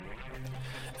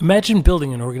Imagine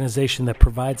building an organization that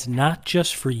provides not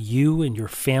just for you and your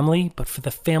family, but for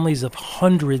the families of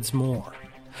hundreds more.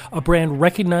 A brand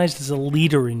recognized as a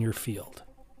leader in your field.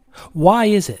 Why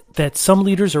is it that some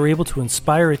leaders are able to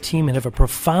inspire a team and have a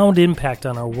profound impact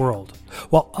on our world,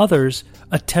 while others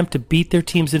attempt to beat their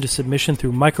teams into submission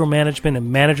through micromanagement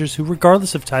and managers who,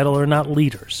 regardless of title, are not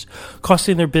leaders,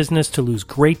 costing their business to lose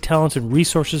great talent and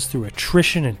resources through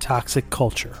attrition and toxic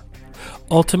culture,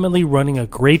 ultimately running a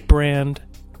great brand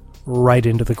right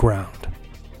into the ground?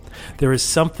 There is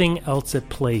something else at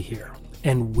play here,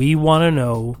 and we want to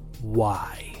know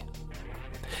why.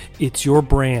 It's your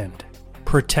brand.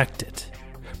 Protect it.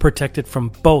 Protect it from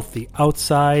both the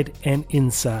outside and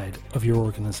inside of your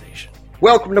organization.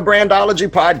 Welcome to Brandology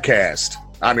Podcast.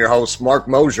 I'm your host, Mark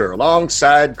Mosier,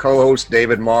 alongside co-host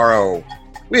David Morrow.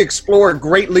 We explore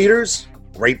great leaders,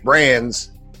 great brands,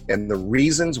 and the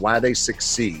reasons why they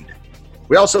succeed.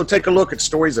 We also take a look at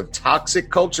stories of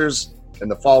toxic cultures and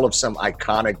the fall of some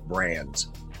iconic brands.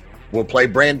 We'll play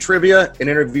brand trivia and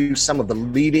interview some of the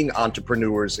leading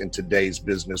entrepreneurs in today's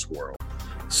business world.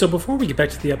 So before we get back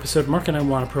to the episode, Mark and I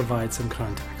want to provide some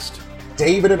context.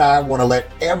 David and I want to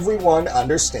let everyone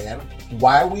understand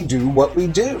why we do what we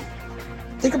do.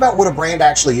 Think about what a brand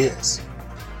actually is.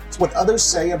 It's what others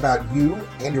say about you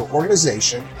and your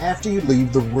organization after you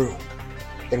leave the room.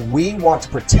 And we want to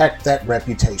protect that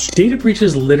reputation. Data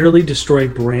breaches literally destroy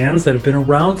brands that have been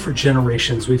around for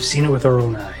generations. We've seen it with our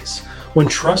own eyes. When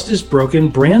trust is broken,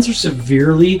 brands are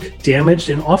severely damaged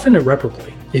and often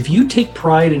irreparably. If you take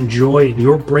pride and joy in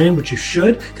your brand, which you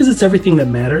should, because it's everything that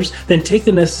matters, then take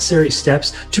the necessary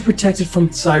steps to protect it from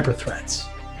cyber threats.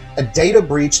 A data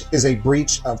breach is a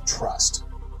breach of trust.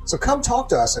 So come talk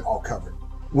to us at All Covered.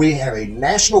 We have a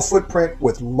national footprint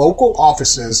with local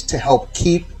offices to help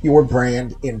keep your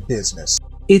brand in business.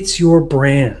 It's your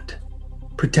brand.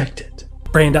 Protect it.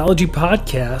 Brandology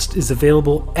Podcast is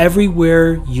available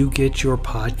everywhere you get your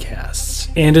podcasts.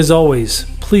 And as always,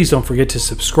 please don't forget to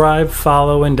subscribe,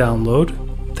 follow, and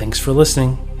download. Thanks for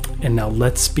listening. And now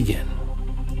let's begin.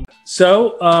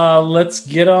 So let's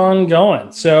get on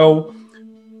going. So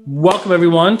welcome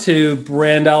everyone to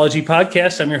Brandology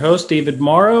Podcast. I'm your host, David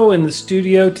Morrow. In the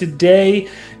studio today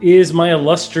is my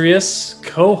illustrious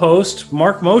co-host,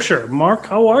 Mark Mosher. Mark,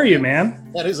 how are you, man?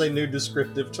 That is a new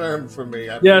descriptive term for me.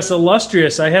 Yes,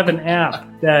 illustrious. I have an app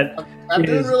that I'm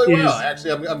doing really well.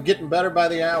 Actually, I'm getting better by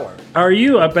the hour. Are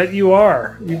you? I bet you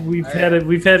are. We've had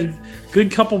a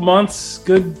good couple months.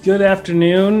 Good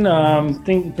afternoon.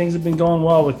 Things have been going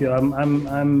well with you.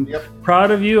 I'm proud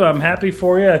of you. I'm happy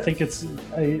for you. I think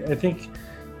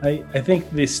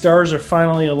the stars are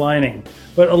finally aligning.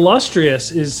 But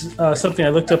illustrious is something I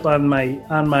looked up on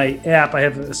my app. I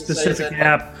have a specific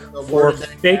app for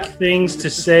fake things to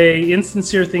say,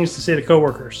 insincere things to say to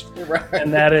coworkers, right.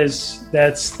 And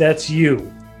that's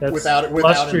you. That's without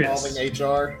involving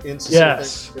HR. Insincere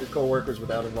things to coworkers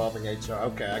without involving HR.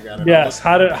 Okay, I got it. Yes,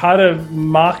 how to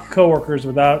mock coworkers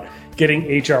without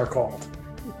getting HR called.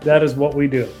 That is what we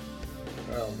do.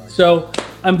 Oh my so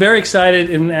I'm very excited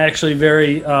and actually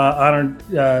very honored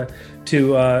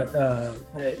to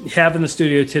have in the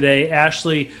studio today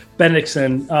Ashley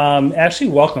Bendiksen. Ashley,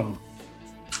 welcome.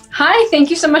 Hi, thank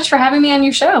you so much for having me on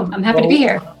your show. I'm happy to be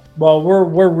here. Well,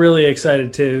 we're really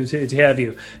excited to have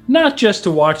you, not just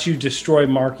to watch you destroy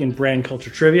Mark in brand culture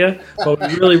trivia, but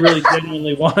we really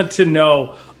genuinely want to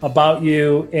know about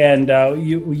you. And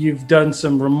you've done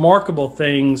some remarkable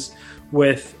things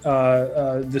with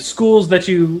the schools that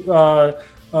you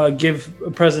give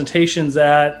presentations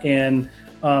at, and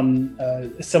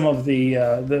some of the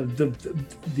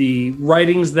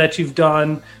writings that you've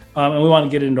done, and we want to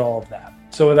get into all of that.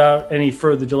 So without any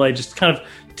further delay, just kind of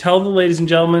tell the ladies and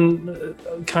gentlemen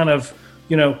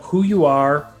who you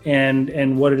are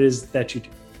and what it is that you do.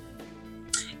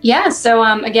 Yeah, so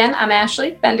again, I'm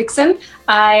Ashley Bendiksen.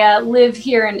 I live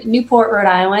here in Newport, Rhode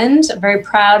Island. A very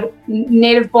proud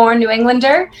native-born New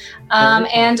Englander.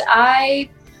 And I've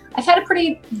had a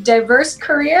pretty diverse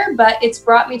career, but it's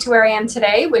brought me to where I am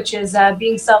today, which is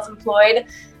being self-employed.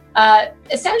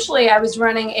 Essentially, I was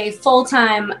running a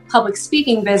full-time public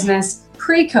speaking business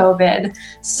pre-COVID.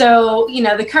 So,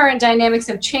 the current dynamics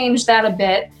have changed that a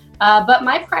bit. But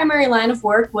my primary line of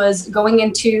work was going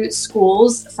into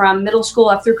schools from middle school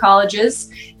up through colleges.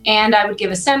 And I would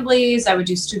give assemblies, I would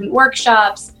do student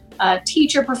workshops,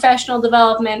 teacher professional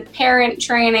development, parent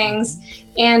trainings.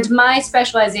 And my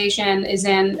specialization is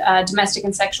in domestic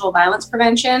and sexual violence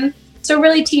prevention. So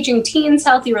really teaching teens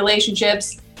healthy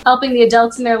relationships, helping the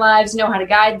adults in their lives know how to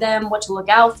guide them, what to look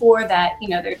out for, that,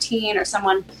 their teen or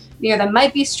someone near them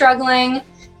might be struggling.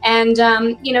 And,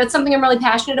 it's something I'm really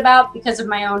passionate about because of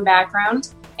my own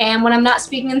background. And when I'm not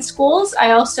speaking in schools,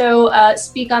 I also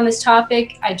speak on this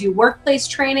topic. I do workplace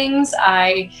trainings.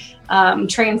 I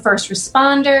train first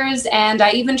responders, and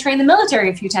I even train the military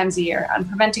a few times a year on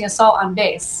preventing assault on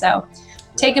base. So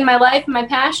taken my life and my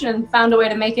passion and found a way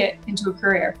to make it into a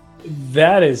career.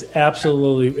 That is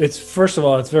absolutely, first of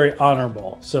all, it's very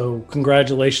honorable. So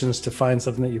congratulations to find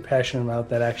something that you're passionate about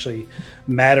that actually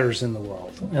matters in the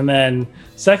world. And then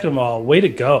second of all, way to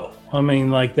go. I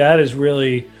mean, like, that is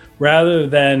really, rather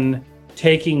than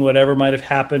taking whatever might have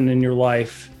happened in your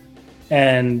life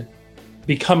and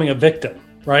becoming a victim,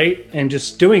 right? And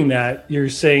just doing that, you're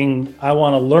saying, I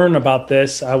want to learn about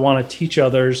this. I want to teach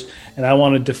others, and I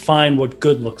want to define what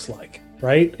good looks like.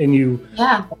 Right. And you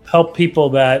help people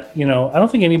that, I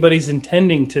don't think anybody's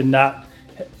intending to not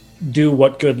do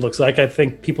what good looks like. I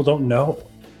think people don't know.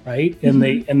 Right. And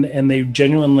they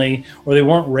genuinely, or they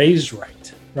weren't raised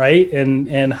right. Right.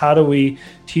 And how do we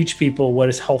teach people what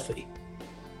is healthy?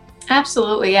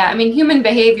 Absolutely. Yeah. I mean, human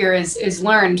behavior is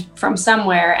learned from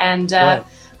somewhere. And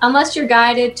unless you're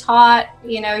guided, taught,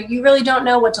 you really don't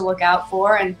know what to look out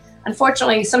for. And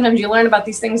unfortunately, sometimes you learn about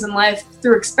these things in life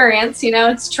through experience,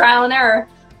 it's trial and error.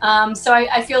 So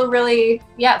I feel really,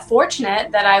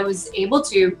 fortunate that I was able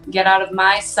to get out of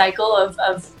my cycle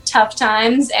of tough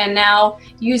times and now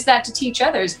use that to teach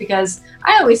others. Because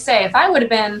I always say, if I would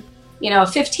have been, a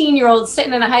 15-year-old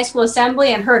sitting in a high school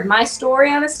assembly and heard my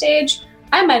story on a stage,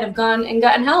 I might have gone and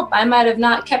gotten help. I might have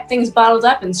not kept things bottled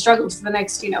up and struggled for the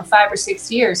next, 5 or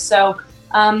 6 years. So,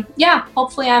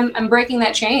 hopefully I'm breaking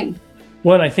that chain.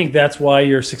 Well, I think that's why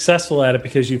you're successful at it,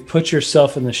 because you've put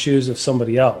yourself in the shoes of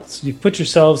somebody else. You've put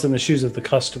yourselves in the shoes of the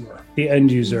customer, the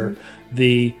end user,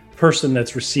 the person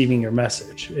that's receiving your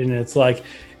message. And it's like,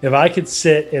 if I could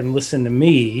sit and listen to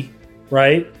me,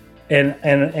 right,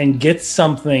 and get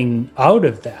something out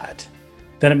of that,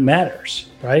 then it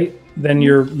matters, right? Then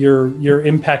you're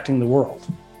impacting the world.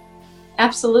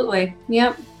 Absolutely.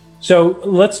 Yep. So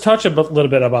let's touch a little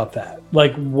bit about that.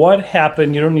 Like, what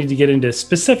happened? You don't need to get into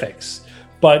specifics,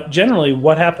 but generally,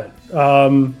 what happened?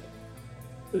 To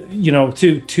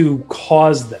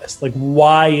cause this. Like,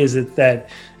 why is it that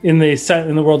in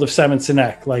the world of Simon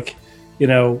Sinek,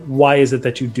 why is it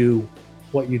that you do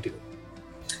what you do?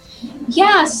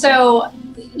 Yeah. So,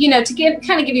 to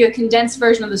give you a condensed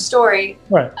version of the story,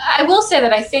 right. I will say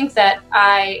that I think that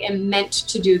I am meant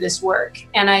to do this work.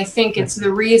 And I think it's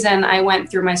the reason I went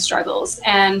through my struggles.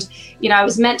 And, I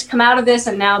was meant to come out of this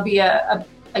and now be a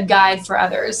guide for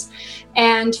others.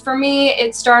 And for me,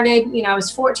 it started, I was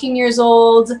 14 years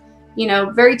old,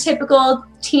 very typical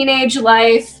teenage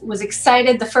life, was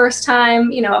excited the first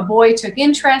time, a boy took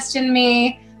interest in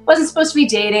me, wasn't supposed to be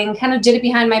dating, kind of did it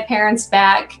behind my parents'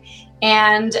 back.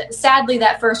 And sadly,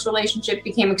 that first relationship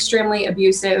became extremely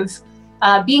abusive.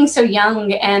 Being so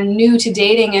young and new to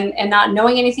dating and not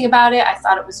knowing anything about it, I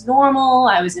thought it was normal.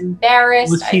 I was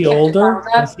embarrassed. Was he older?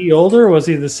 Was he older, or was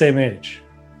he the same age?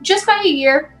 Just by a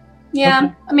year. Yeah.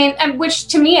 Okay. I mean, which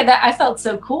to me, that I felt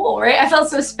so cool, right? I felt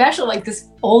so special, like this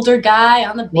older guy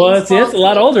on the baseball Well, it's a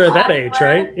lot older at that age,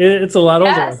 right? It's a lot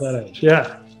older at that age.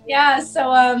 Yeah. Yeah. So,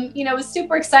 was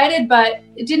super excited, but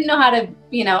didn't know how to,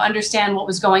 understand what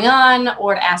was going on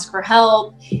or to ask for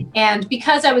help. And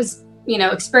because I was,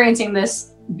 experiencing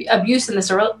this abuse in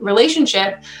this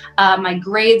relationship, my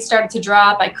grades started to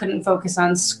drop. I couldn't focus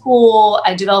on school.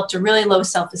 I developed a really low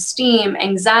self-esteem,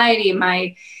 anxiety.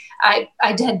 I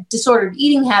had disordered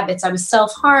eating habits. I was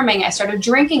self-harming. I started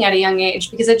drinking at a young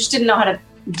age because I just didn't know how to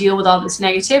deal with all this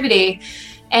negativity.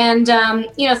 And,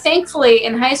 thankfully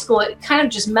in high school, it kind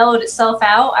of just mellowed itself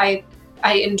out. I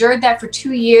endured that for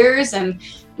 2 years and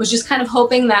was just kind of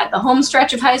hoping that the home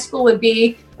stretch of high school would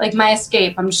be like my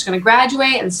escape. I'm just going to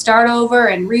graduate and start over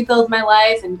and rebuild my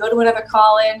life and go to another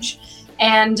college.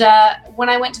 And when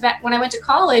I went to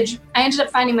college, I ended up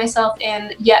finding myself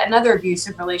in yet another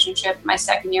abusive relationship my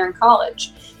second year in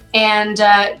college. And,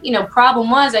 problem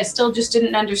was I still just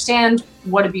didn't understand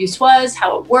what abuse was,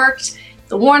 how it worked,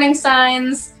 the warning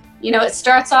signs. It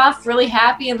starts off really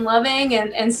happy and loving.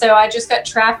 And so I just got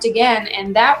trapped again.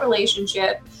 And that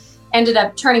relationship ended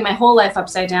up turning my whole life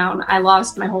upside down. I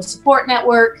lost my whole support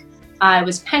network. I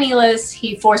was penniless.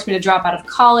 He forced me to drop out of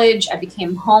college. I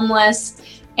became homeless.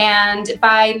 And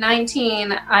by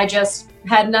 19, I just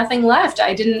had nothing left.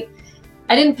 I didn't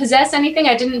possess anything.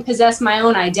 I didn't possess my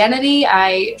own identity.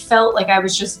 I felt like I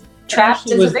was just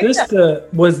trapped as a victim.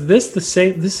 Was this the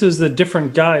same? This was a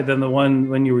different guy than the one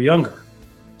when you were younger.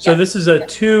 So this is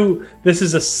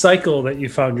a cycle that you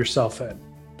found yourself in,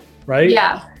 right?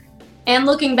 Yeah. And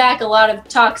looking back, a lot of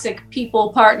toxic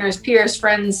people, partners, peers,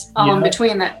 friends, all in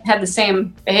between that had the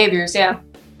same behaviors. Yeah.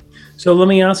 So let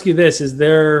me ask you this. Is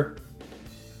there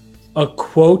a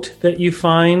quote that you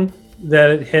find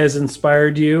that has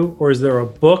inspired you, or is there a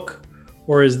book,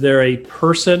 or is there a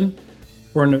person,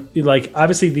 or like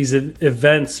obviously these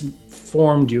events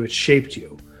formed you, it shaped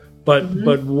you, but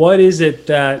what is it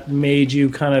that made you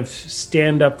kind of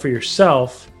stand up for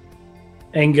yourself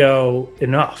and go,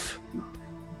 enough?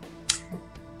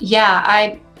 Yeah,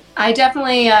 I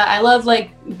definitely I love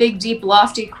like big, deep,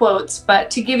 lofty quotes,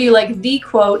 but to give you like the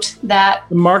quote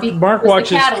that Mark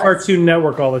watches Cartoon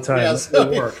Network all the time. Yes. It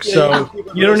works. So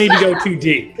you don't need to go too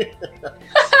deep.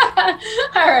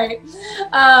 All right.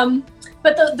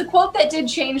 But the quote that did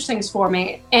change things for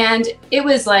me, and it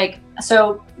was like,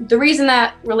 so the reason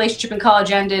that relationship in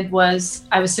college ended was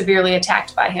I was severely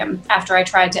attacked by him after I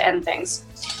tried to end things.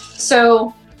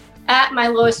 So at my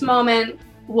lowest moment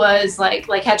was like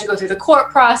had to go through the court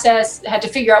process, had to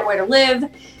figure out where to live.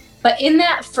 But in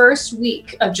that first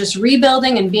week of just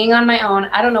rebuilding and being on my own,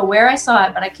 I don't know where I saw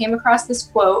it, but I came across this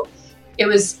quote. It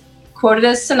was quoted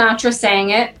as Sinatra saying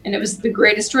it, and it was, "The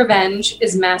greatest revenge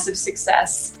is massive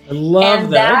success." I love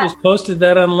that. I just posted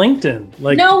that on LinkedIn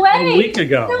like a week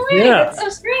ago. No way. Yeah. That's so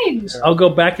strange. I'll go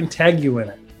back and tag you in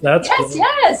it. That's cool.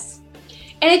 Yes.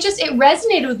 And it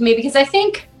resonated with me because I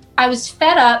think I was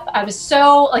fed up. I was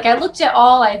so, I looked at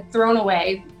all I had thrown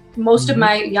away most of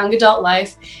my young adult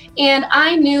life. And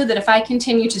I knew that if I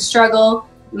continued to struggle,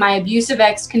 my abusive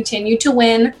ex continued to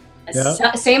win.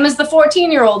 Yeah. Same as the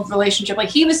 14-year-old relationship. Like,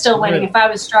 he was still winning if I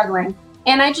was struggling.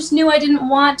 And I just knew I didn't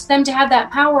want them to have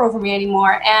that power over me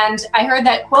anymore. And I heard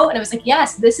that quote and I was like,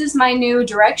 yes, this is my new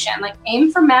direction. Like,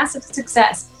 aim for massive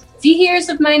success. If he hears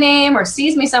of my name or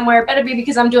sees me somewhere, it better be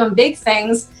because I'm doing big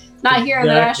things, not hearing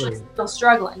that Ashley's still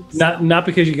struggling. Not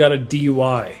because you got a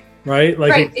DUI, right?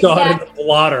 Like, you got in the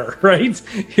blotter, right?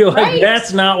 You're like,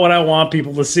 that's not what I want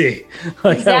people to see.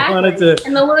 Like, I want it to,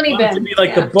 in the loony bin. To be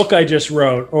like the book I just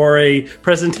wrote or a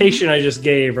presentation I just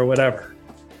gave or whatever.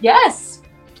 Yes.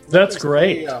 That's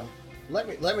great.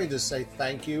 Let me just say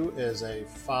thank you as a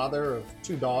father of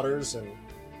 2 daughters, and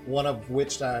one of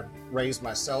which I raised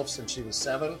myself since she was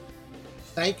 7.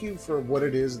 Thank you for what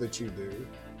it is that you do.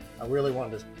 I really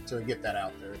wanted to get that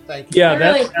out there. Thank you. Yeah,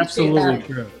 that's absolutely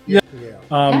true.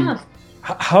 Yeah.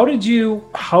 How did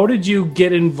you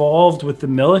get involved with the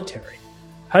military?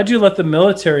 How'd you let the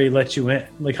military let you in?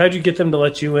 Like, how'd you get them to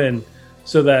let you in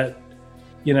so that,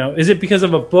 is it because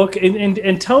of a book?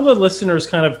 And tell the listeners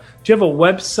kind of, do you have a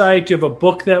website? Do you have a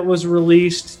book that was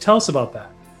released? Tell us about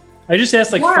that. I just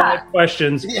asked 5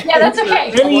 questions. Yeah, that's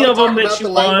okay. Any of them that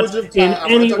you want in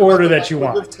any order that you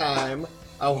want.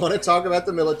 I want to talk about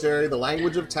the military, the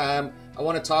language of time. I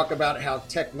want to talk about how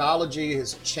technology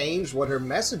has changed what her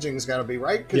messaging's got to be,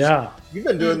 right? Because you've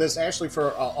been doing this, Ashley,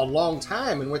 for a long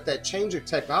time. And with that change of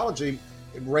technology,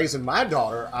 raising my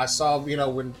daughter, I saw,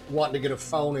 when wanting to get a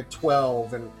phone at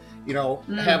 12 and,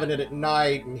 having it at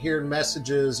night and hearing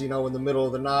messages, in the middle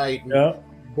of the night. And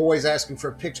boys asking for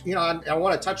a picture. I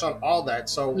want to touch on all that.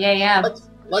 So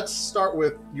let's start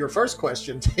with your first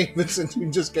question, David, since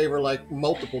you just gave her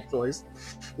multiple choice.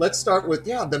 Let's start with,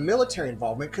 the military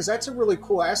involvement, because that's a really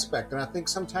cool aspect. And I think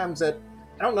sometimes that,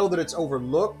 I don't know that it's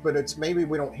overlooked, but it's maybe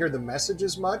we don't hear the message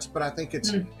as much, but I think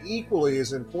it's equally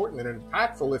as important and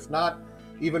impactful, if not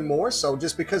even more so,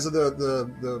 just because of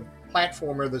the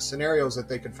platform or the scenarios that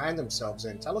they could find themselves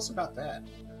in. Tell us about that.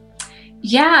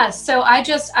 Yeah, so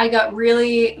I got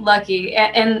really lucky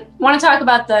and want to talk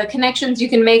about the connections you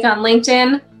can make on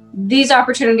LinkedIn. These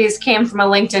opportunities came from a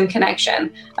LinkedIn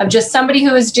connection of just somebody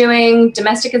who was doing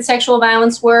domestic and sexual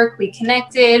violence work. We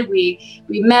connected, we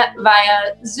met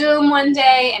via Zoom one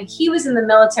day, and he was in the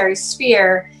military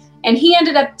sphere. And he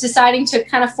ended up deciding to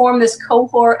kind of form this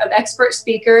cohort of expert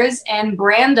speakers and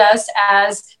brand us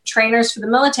as trainers for the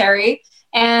military.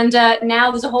 And now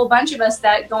there's a whole bunch of us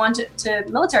that go on to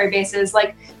military bases.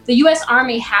 Like, the U.S.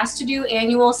 Army has to do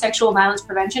annual sexual violence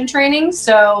prevention training.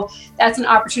 So that's an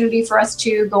opportunity for us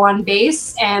to go on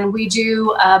base. And we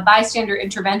do bystander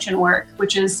intervention work,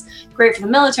 which is great for the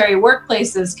military,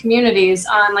 workplaces, communities,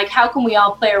 on how can we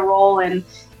all play a role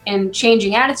in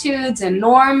changing attitudes and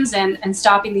norms and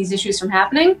stopping these issues from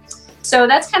happening. So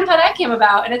that's kind of how that came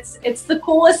about. And it's the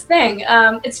coolest thing.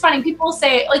 It's funny. People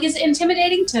say, is it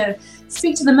intimidating to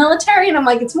speak to the military? And I'm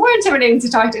like, it's more intimidating to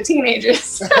talk to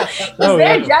teenagers.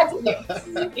 They're judging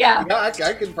you. Yeah.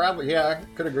 I could probably, I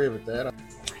could agree with that.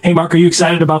 Hey, Mark, are you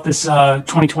excited about this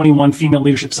 2021 Female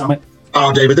Leadership Summit?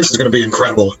 Oh, David, this is going to be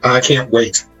incredible. I can't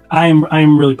wait.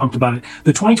 I'm really pumped about it.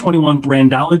 The 2021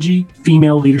 Brandology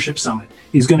Female Leadership Summit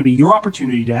is going to be your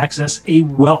opportunity to access a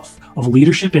wealth of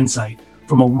leadership insight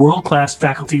from a world-class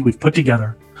faculty we've put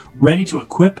together, ready to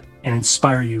equip and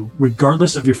inspire you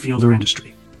regardless of your field or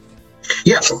industry.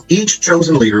 Yeah, so each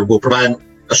chosen leader will provide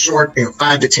a short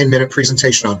 5 to 10 minute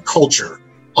presentation on culture,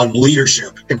 on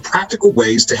leadership, and practical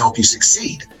ways to help you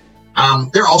succeed.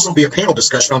 There'll also be a panel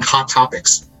discussion on hot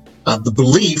topics. The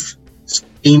belief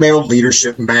female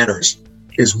leadership matters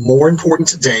is more important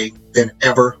today than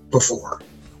ever before.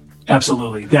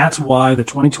 Absolutely. That's why the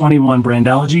 2021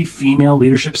 Brandology Female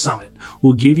Leadership Summit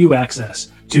will give you access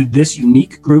to this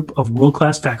unique group of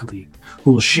world-class faculty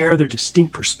who will share their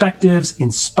distinct perspectives,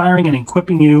 inspiring and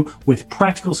equipping you with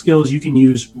practical skills you can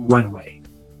use right away.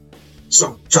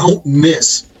 So don't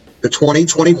miss the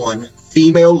 2021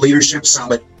 Female Leadership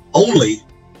Summit only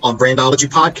on Brandology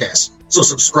Podcast. So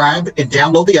subscribe and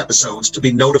download the episodes to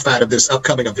be notified of this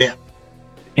upcoming event.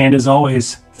 And as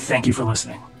always, thank you for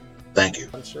listening. Thank you.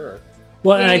 I'm sure.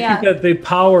 Well, and I think that the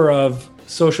power of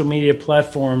social media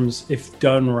platforms, if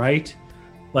done right,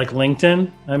 like LinkedIn,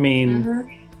 I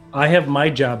mean, I have my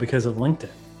job because of LinkedIn.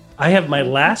 I have my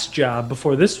last job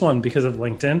before this one because of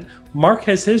LinkedIn. Mark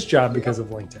has his job because of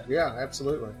LinkedIn. Yeah,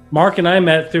 absolutely. Mark and I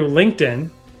met through LinkedIn,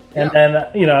 and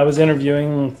then, I was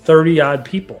interviewing 30 odd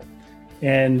people.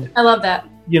 And I love that.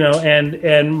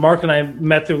 And Mark and I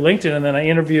met through LinkedIn, and then I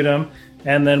interviewed him.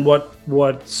 And then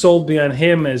what sold me on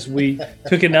him is we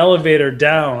took an elevator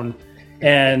down,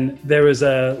 and there was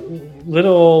a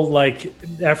little like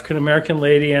African-American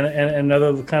lady and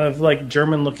another kind of like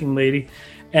German-looking lady.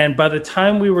 And by the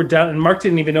time we were down, and Mark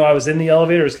didn't even know I was in the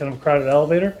elevator, it was kind of a crowded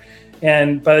elevator.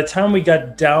 And by the time we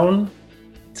got down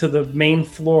to the main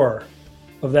floor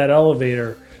of that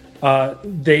elevator,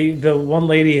 the one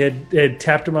lady had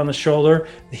tapped him on the shoulder.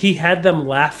 He had them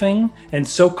laughing and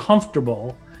so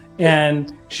comfortable.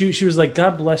 And she was like,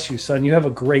 "God bless you, son. You have a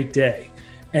great day."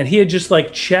 And he had just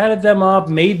like chatted them up,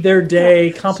 made their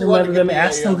day, complimented them,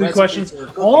 asked them good questions,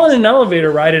 all in an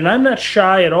elevator ride. And I'm not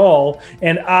shy at all.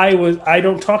 And I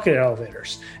don't talk in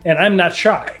elevators, and I'm not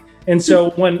shy. And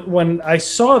so when I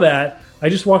saw that, I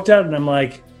just walked out and I'm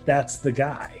like, "That's the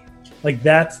guy. Like,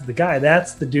 that's the guy.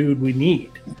 That's the dude we need."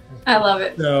 I love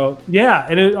it. So yeah,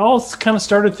 and it all kind of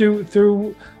started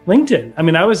through LinkedIn. I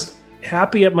mean, I was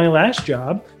happy at my last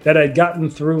job that I'd gotten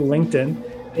through LinkedIn,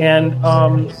 and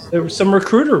there was some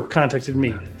recruiter contacted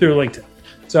me through LinkedIn.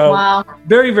 So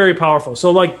very, very powerful.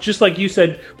 So just like you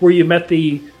said, where you met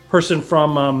the person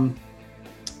from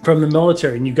the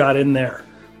military and you got in there,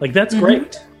 like that's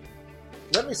great.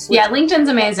 Let me switch. Yeah, LinkedIn's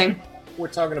amazing. We're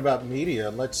talking about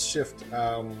media. Let's shift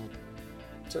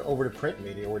over to print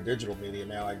media or digital media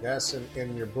now, I guess.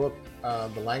 In your book,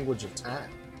 The Language of Time.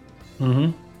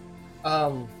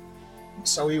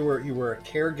 So you were a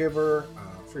caregiver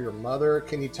for your mother.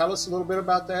 Can you tell us a little bit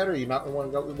about that, or you not want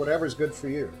to go? Whatever's good for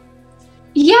you.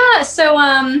 Yeah. So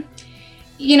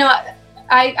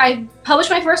I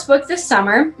published my first book this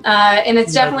summer, and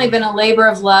it's definitely been a labor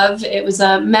of love. It was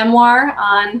a memoir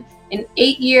on an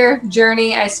 8-year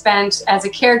journey I spent as a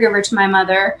caregiver to my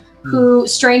mother, who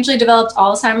strangely developed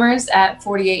Alzheimer's at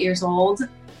 48 years old.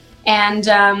 And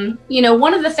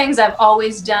one of the things I've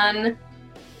always done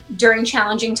during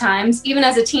challenging times, even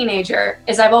as a teenager,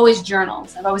 is I've always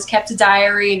journaled. I've always kept a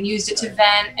diary and used it to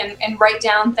vent and write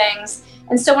down things.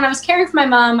 And so when I was caring for my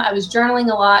mom, I was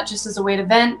journaling a lot just as a way to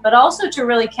vent, but also to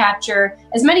really capture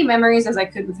as many memories as I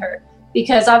could with her.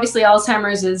 Because obviously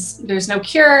Alzheimer's there's no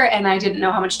cure, and I didn't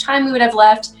know how much time we would have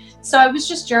left. So I was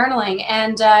just journaling,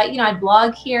 and I'd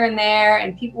blog here and there,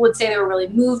 and people would say they were really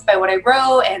moved by what I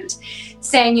wrote and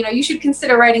saying, you should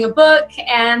consider writing a book.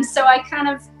 And so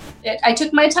I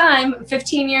took my time.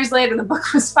 15 years later, the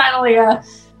book was finally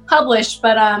published.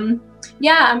 But I'm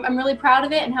really proud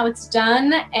of it and how it's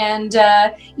done. And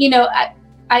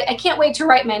I can't wait to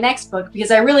write my next book,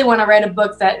 because I really want to write a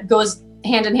book that goes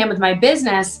hand in hand with my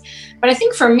business. But I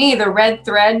think for me, the red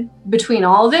thread between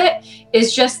all of it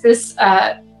is just this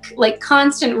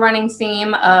constant running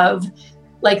theme of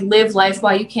live life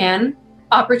while you can.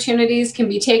 Opportunities can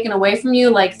be taken away from you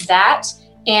like that.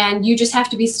 And you just have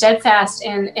to be steadfast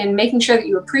in making sure that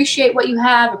you appreciate what you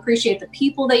have, appreciate the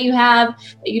people that you have,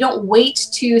 that you don't wait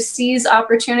to seize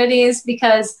opportunities,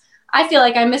 because I feel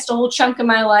like I missed a whole chunk of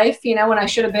my life, when I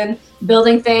should have been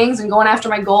building things and going after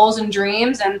my goals and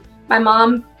dreams. And my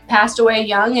mom passed away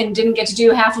young and didn't get to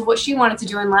do half of what she wanted to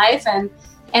do in life. And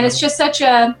it's just such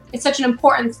an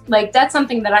important, that's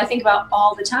something that I think about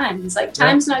all the time. It's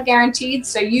time's not guaranteed.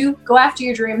 So you go after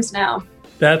your dreams now.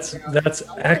 That's I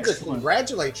excellent. To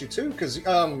congratulate you too, because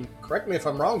correct me if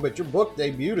I'm wrong, but your book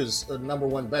debuted as a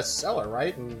 #1 bestseller,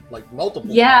 right? And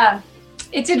multiple. Yeah,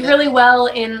 it did really well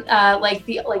in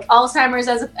Alzheimer's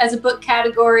as a book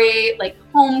category,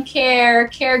 home care,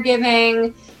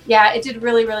 caregiving. Yeah, it did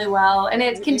really, really well, and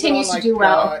it continues to do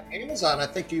well. Amazon, I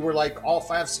think you were all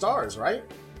 5 stars, right?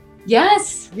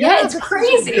 Yes. Yeah, it's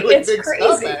crazy. Really it's big crazy.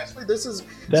 Stuff, Ashley. That's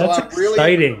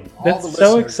exciting. That's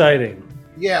so exciting.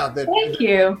 Yeah. Thank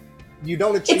you. You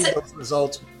don't achieve those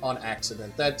results on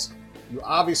accident. You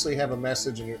obviously have a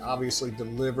message and you obviously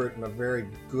deliver it in a very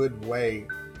good way.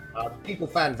 People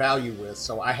find value with.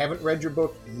 So I haven't read your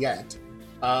book yet.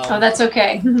 That's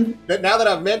okay. But now that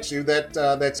I've met you,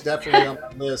 that's definitely on my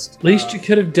list. Least you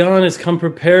could have done is come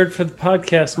prepared for the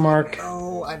podcast, Mark.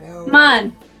 Oh, I know. Come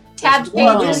on. Tabbed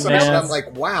pages. I'm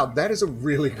like, wow, that is a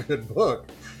really good book.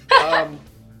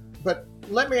 But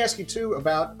let me ask you too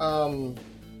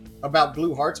about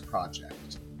Blue Hearts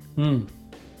Project.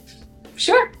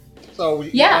 Sure. So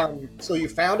so you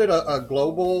founded a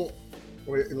global,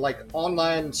 like,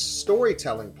 online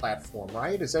storytelling platform,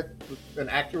 right? Is that an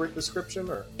accurate description?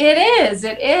 Or It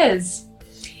is.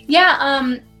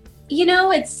 Yeah.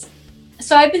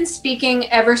 So I've been speaking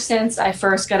ever since I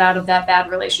first got out of that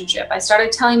bad relationship. I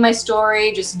started telling my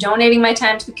story, just donating my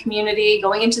time to the community,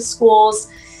 going into schools.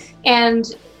 And,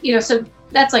 so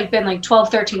that's been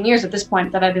 12, 13 years at this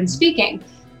point that I've been speaking.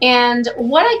 And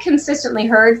what I consistently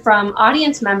heard from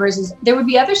audience members is there would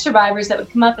be other survivors that would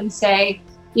come up and say,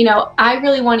 I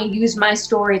really want to use my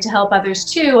story to help others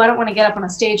too. I don't want to get up on a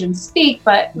stage and speak,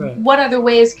 but what other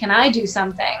ways can I do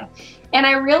something? And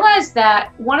I realized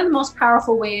that one of the most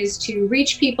powerful ways to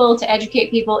reach people, to educate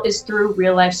people, is through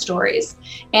real life stories.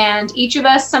 And each of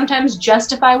us sometimes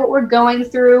justify what we're going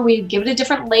through. We give it a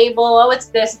different label. Oh, it's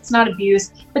this, it's not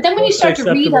abuse. But then when you start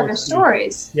to read other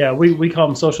stories. Yeah, we call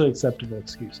them socially acceptable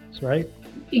excuses, right?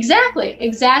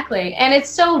 Exactly. And it's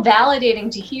so validating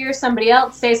to hear somebody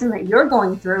else say something that you're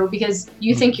going through because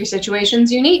you think your situation's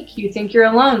unique. You think you're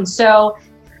alone. So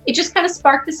it just kind of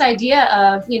sparked this idea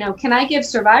of, can I give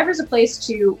survivors a place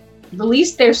to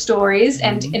release their stories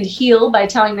and heal by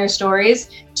telling their stories?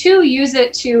 2, use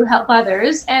it to help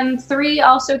others. And 3,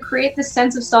 also create this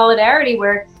sense of solidarity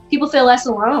where people feel less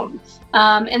alone.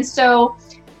 And so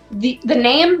the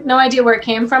name, no idea where it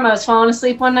came from. I was falling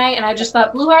asleep one night and I just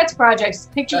thought Blue Hearts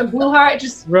Project, picture of Blue Heart,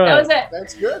 that was it.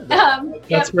 That's good.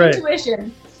 That's right.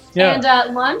 Intuition. Yeah.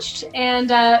 And launched.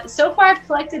 And so far I've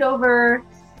collected over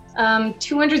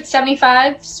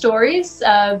 275 stories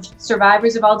of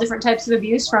survivors of all different types of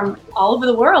abuse from all over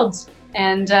the world.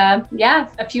 And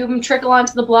a few of them trickle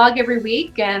onto the blog every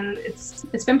week, and it's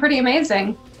been pretty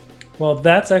amazing. Well,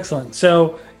 that's excellent.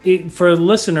 So for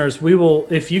listeners, we will,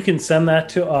 if you can send that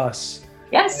to us,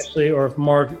 yes, actually, or if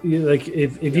Mark,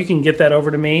 if you can get that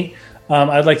over to me,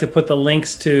 I'd like to put the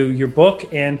links to your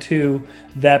book and to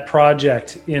that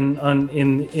project in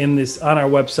this on our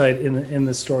website in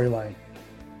the storyline.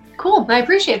 Cool. I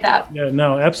appreciate that. Yeah,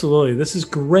 no, absolutely. This is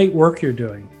great work you're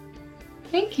doing.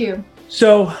 Thank you.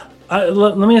 So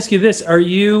let me ask you this. Are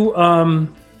you,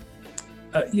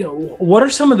 what are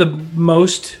some of the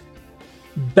most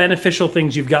beneficial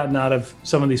things you've gotten out of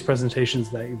some of these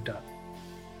presentations that you've done?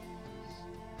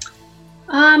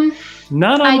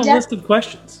 Not on the list of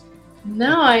questions.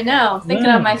 No, I know. Thinking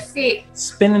on my feet.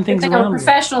 Spinning things around. I'm a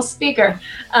professional speaker.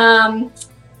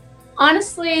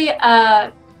 Honestly,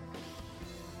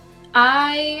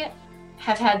 I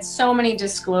have had so many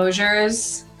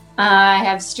disclosures. I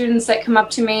have students that come up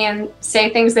to me and say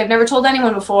things they've never told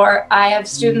anyone before. I have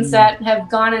students that have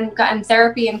gone and gotten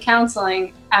therapy and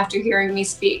counseling after hearing me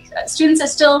speak. Students that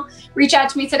still reach out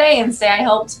to me today and say I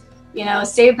helped,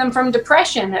 save them from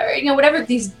depression or, whatever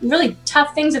these really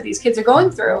tough things that these kids are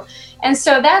going through. And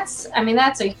so that's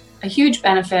a huge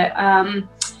benefit.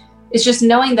 It's just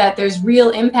knowing that there's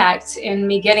real impact in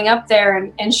me getting up there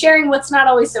and sharing what's not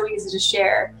always so easy to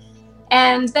share.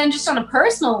 And then just on a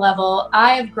personal level,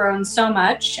 I have grown so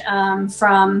much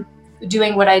from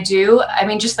doing what I do.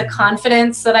 Just the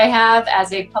confidence that I have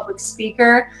as a public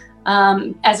speaker,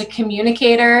 as a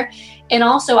communicator. And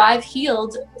also I've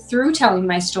healed through telling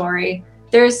my story.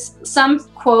 There's some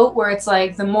quote where it's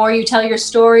like, the more you tell your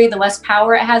story, the less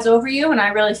power it has over you. And I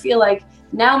really feel like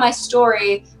now my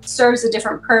story serves a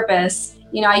different purpose.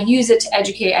 I use it to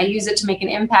educate. I use it to make an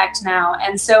impact now.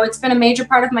 And so it's been a major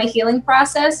part of my healing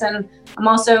process. And I'm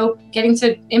also getting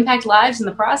to impact lives in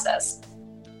the process.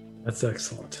 That's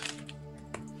excellent.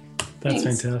 That's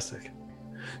fantastic.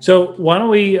 So why don't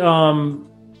we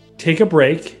take a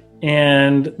break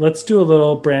and let's do a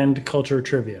little brand culture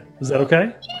trivia. Is that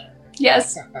okay?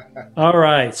 Yes. All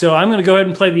right. So I'm going to go ahead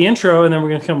and play the intro and then we're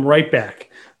going to come right back.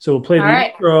 So we'll play the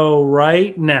intro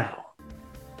right now.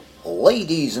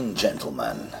 Ladies and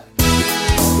gentlemen.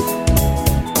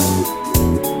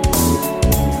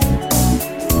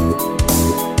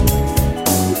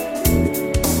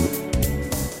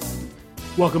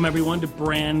 Welcome, everyone, to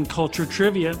Brand Culture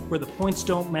Trivia, where the points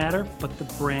don't matter, but the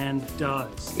brand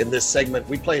does. In this segment,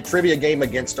 we play a trivia game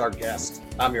against our guest.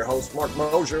 I'm your host, Mark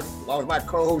Mosier, along with my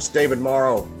co-host, David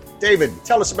Morrow. David,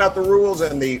 tell us about the rules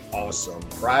and the awesome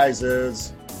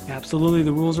prizes. Absolutely.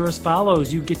 The rules are as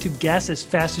follows. You get to guess as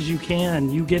fast as you can.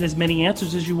 You get as many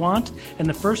answers as you want, and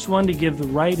the first one to give the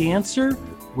right answer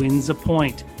wins a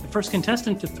point. The first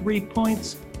contestant to 3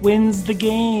 points wins the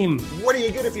game. What do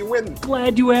you get if you win?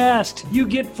 Glad you asked. You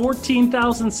get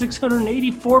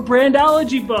 14,684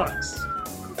 Brandology bucks.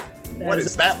 What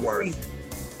is that worth?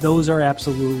 Those are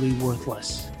absolutely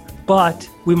worthless. But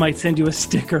we might send you a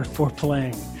sticker for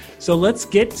playing. So let's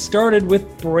get started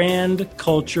with Brand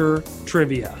Culture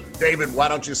Trivia. David, why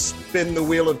don't you spin the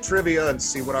wheel of trivia and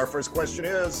see what our first question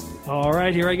is? All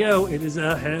right, here I go. It is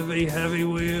a heavy, heavy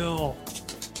wheel.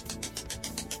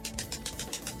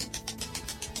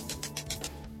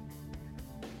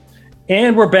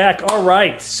 And we're back. All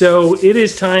right. So it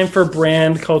is time for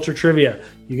Brand Culture Trivia.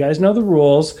 You guys know the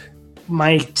rules.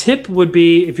 My tip would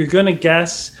be, if you're going to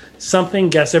guess something,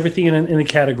 guess everything in the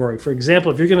category. For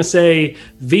example, if you're going to say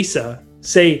Visa,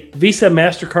 say Visa,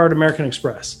 MasterCard, American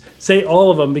Express. Say all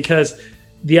of them, because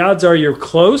the odds are you're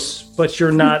close, but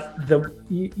you're not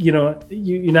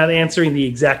you're not answering the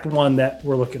exact one that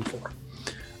we're looking for.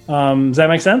 Does that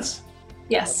make sense?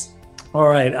 Yes. All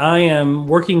right. I am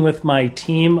working with my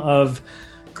team of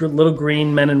little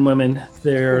green men and women.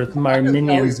 They're my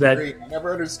minions. That I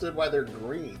never understood why they're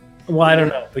green. Well, I don't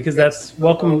know, because that's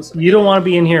welcome. You don't want to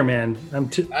be in here, man. I'm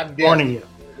warning you.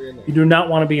 You do not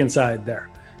want to be inside there.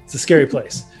 It's a scary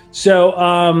place. So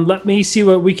let me see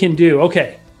what we can do.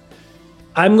 Okay.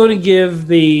 I'm going to give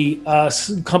the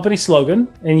company slogan,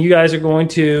 and you guys are going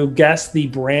to guess the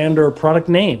brand or product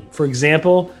name. For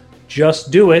example,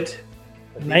 Just Do It,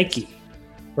 Nike,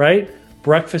 right?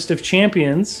 Breakfast of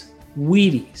Champions,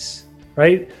 Wheaties,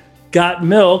 right? Got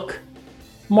Milk,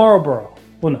 Marlboro.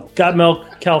 Well, no, Got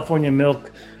Milk, California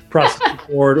Milk Processing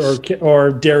Board,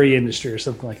 or dairy industry or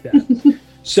something like that.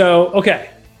 So, okay.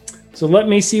 So let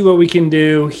me see what we can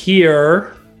do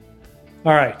here.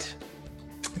 All right.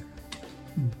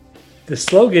 The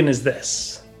slogan is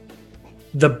this: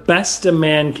 the best a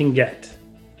man can get.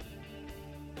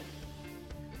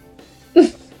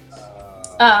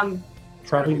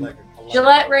 Probably like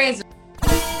Gillette razor.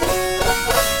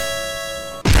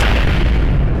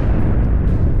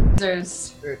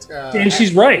 And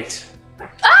she's right.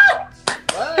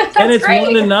 What? And it's great.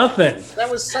 1-0. That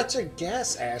was such a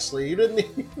guess, Ashley. You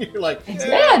didn't. You're like, It's I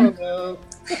good. don't know.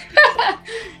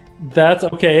 That's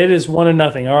okay. It is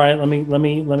 1-0. All right, let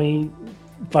me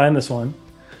find this one.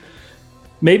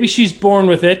 Maybe she's born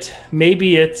with it.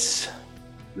 Maybe it's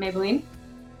Maybelline.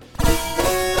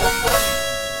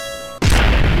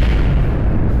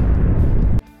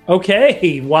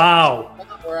 okay. Wow.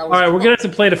 Where I All was right, we're gonna have to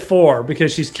play to 4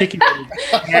 because she's kicking the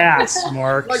ass,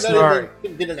 Mark. like I Sorry.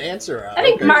 didn't get an answer out. I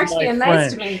think Okay. Mark's my being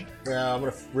nice to French. me. Yeah, I'm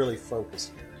gonna really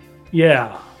focus here.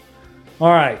 Yeah. All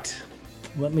right.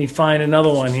 Let me find another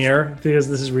one here because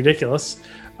this is ridiculous.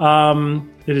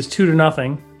 It is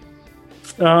 2-0.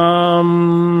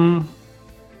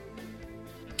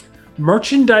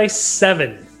 Merchandise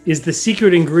 7 is the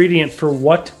secret ingredient for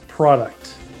what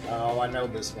product? Oh, I know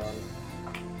this one.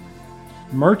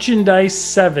 Merchandise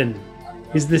 7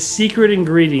 is the secret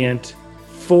ingredient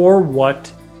for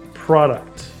what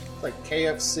product? Like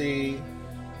KFC.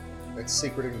 That's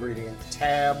secret ingredient.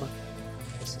 Tab.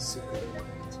 That's the secret ingredient.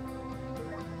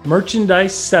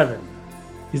 Merchandise 7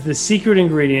 is the secret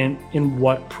ingredient in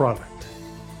what product?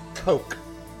 Coke.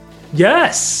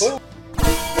 Yes!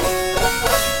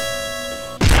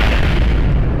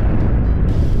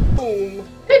 Boom.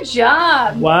 Good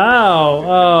job. Wow.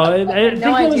 Oh, I think No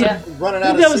that was idea. Running I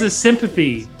out think of that was a secret-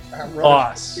 sympathy I'm running-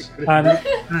 loss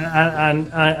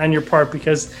on your part,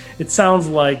 because it sounds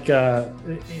like it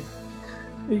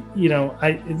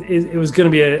was going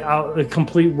to be a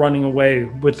complete running away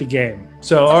with the game.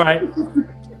 So, all right,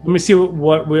 let me see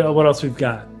what else we've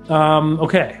got.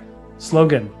 Okay,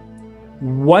 slogan: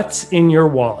 what's in your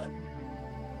wallet?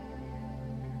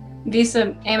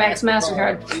 Visa, Amex,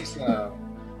 MasterCard. Visa,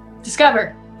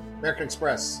 Discover. American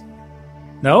Express.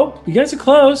 Nope, you guys are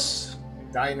close.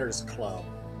 Diners Club.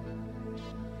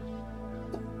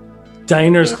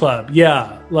 Diners Club,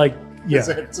 yeah, like yeah.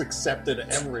 It's accepted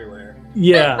everywhere.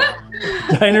 Yeah.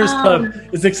 Diners Club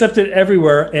is accepted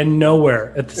everywhere and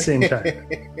nowhere at the same time.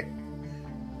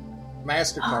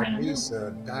 MasterCard,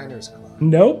 Visa, Diners Club,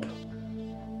 Nope.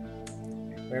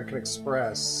 American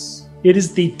Express. It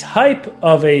is the type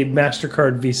of a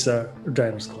MasterCard, Visa, or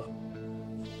Diners Club.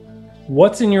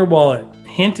 What's in your wallet?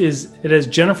 Hint is it has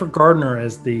Jennifer Gardner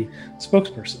as the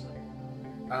spokesperson.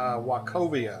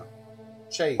 Wachovia.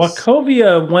 Chase.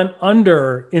 Wachovia went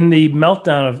under in the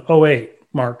meltdown of '08,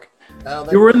 Mark.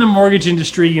 You were in the mortgage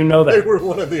industry, you know that. They were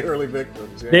one of the early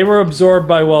victims. Yeah. They were absorbed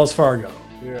by Wells Fargo.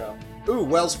 Yeah. Ooh,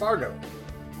 Wells Fargo.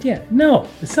 Yeah, no,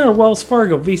 it's not a Wells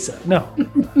Fargo Visa. No.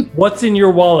 What's in your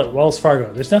wallet, Wells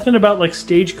Fargo? There's nothing about like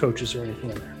stagecoaches or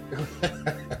anything in there.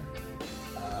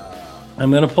 I'm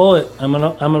gonna pull it. I'm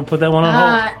gonna put that one on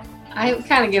hold. I've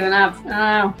kind of given up.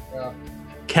 I don't know. Yeah.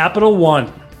 Capital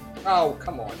One. Oh,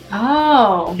 come on.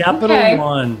 Oh. Capital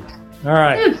One. All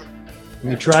right. Let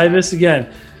me try this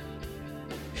again.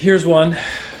 Here's one.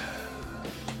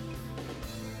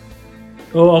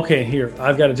 Oh, okay. Here,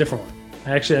 I've got a different one.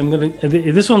 Actually,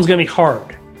 this one's gonna be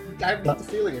hard. I get the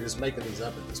feeling you're just making these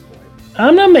up at this point.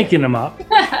 I'm not making them up.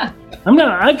 I'm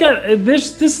not. I got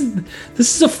this. This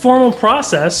is a formal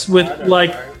process with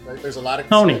like. There's a lot of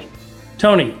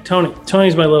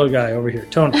Tony's my little guy over here.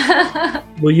 Tony,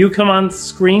 will you come on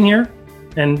screen here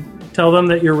and tell them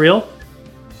that you're real?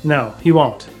 No, he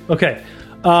won't. Okay.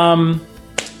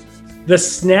 The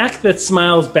snack that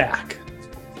smiles back.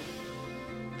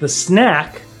 The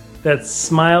snack that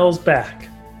smiles back.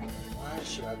 Why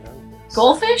should I know this?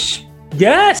 Goldfish?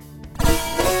 Yes.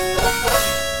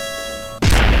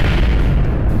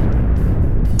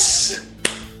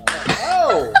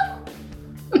 Oh.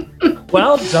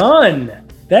 Well done.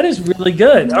 That is really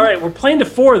good. All right, we're playing to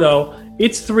 4 though.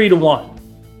 It's 3-1.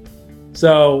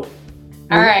 So.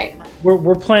 All right.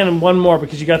 We're playing one more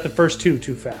because you got the first 2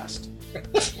 too fast.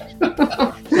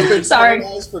 Sorry.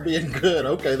 For being good.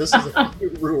 Okay, this is a new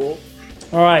rule.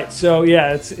 All right, so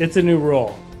yeah, it's a new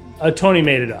rule. Tony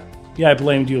made it up. Yeah, I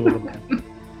blamed you a little bit.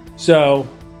 So,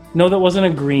 no, that wasn't a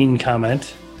green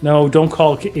comment. No, don't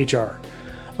call HR.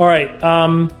 All right,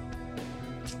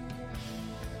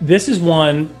 this is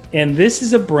one, and this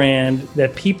is a brand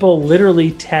that people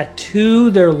literally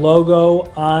tattoo their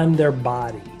logo on their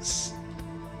bodies.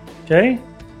 Okay?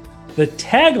 The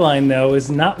tagline, though, is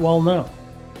not well known.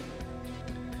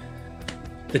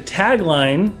 The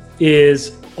tagline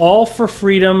is all for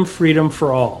freedom, freedom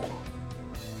for all.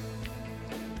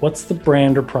 What's the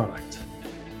brand or product?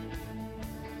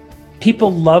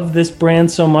 People love this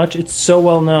brand so much, it's so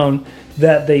well known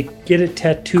that they get it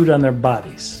tattooed on their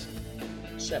bodies.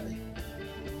 Chevy?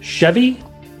 Chevy?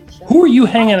 Who are you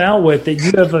hanging out with that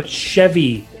you have a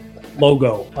Chevy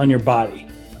logo on your body?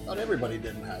 I thought everybody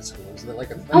did in high school. Is that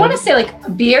like a thing? I want to say like a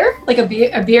beer, like a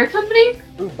beer company.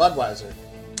 Ooh, Budweiser.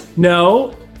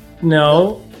 No,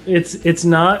 it's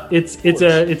not. It's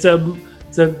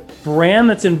a brand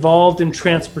that's involved in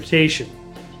transportation.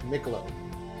 Michelob.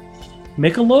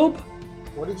 Michelob?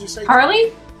 What did you say?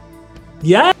 Harley?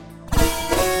 Yeah.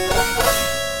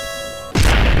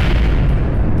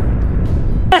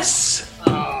 Yes.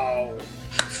 Oh.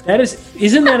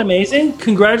 Isn't that amazing?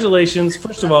 Congratulations,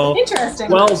 first of all. Interesting.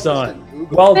 Well done.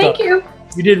 Well done. Thank you.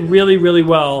 You did really, really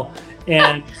well.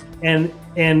 And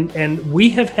we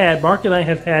have had, Mark and I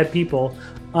have had people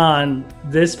on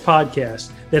this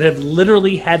podcast that have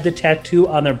literally had the tattoo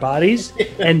on their bodies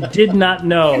and did not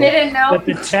know, and they didn't know that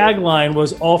the tagline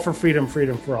was all for freedom,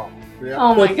 freedom for all. Yeah.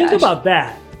 Oh my gosh. Think about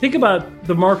that. Think about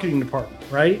the marketing department,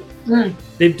 right?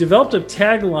 They've developed a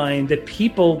tagline that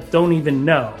people don't even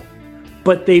know,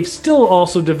 but they've still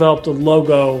also developed a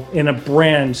logo and a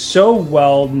brand so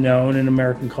well known in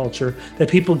American culture that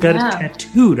people get it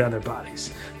tattooed on their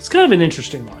bodies. It's kind of an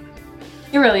interesting one.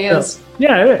 It really is. So,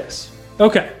 yeah, it is.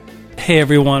 Okay. Hey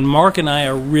everyone, Mark and I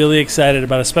are really excited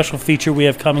about a special feature we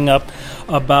have coming up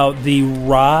about the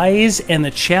rise and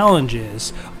the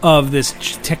challenges of this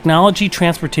technology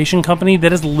transportation company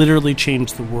that has literally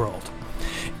changed the world.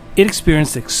 It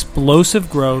experienced explosive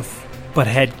growth, but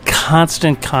had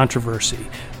constant controversy,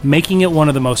 making it one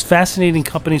of the most fascinating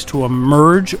companies to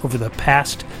emerge over the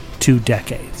past 2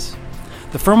 decades.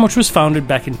 The firm, which was founded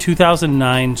back in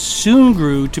 2009, soon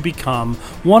grew to become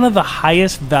one of the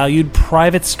highest valued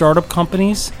private startup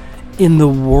companies in the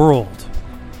world.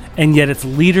 And yet its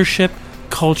leadership,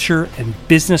 culture, and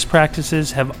business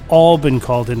practices have all been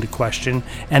called into question,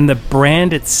 and the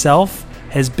brand itself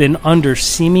has been under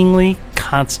seemingly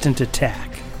constant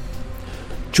attack.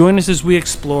 Join us as we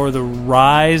explore the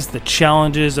rise, the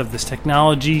challenges of this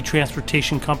technology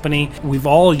transportation company. We've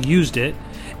all used it,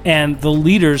 and the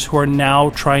leaders who are now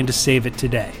trying to save it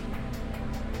today.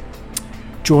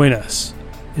 Join us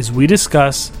as we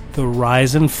discuss the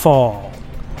rise and fall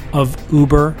of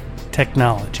Uber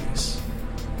Technologies.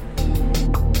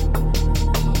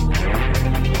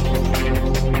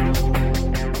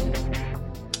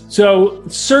 So,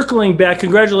 circling back,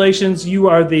 congratulations, you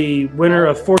are the winner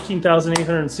of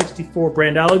 14,864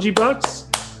 Brandology bucks.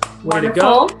 Way to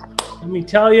go. Let me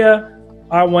tell you,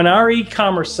 when our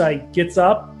e-commerce site gets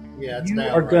up, you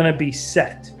are going to be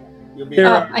set.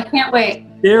 I can't wait.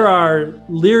 There are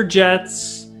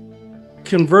Learjets,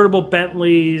 convertible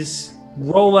Bentleys,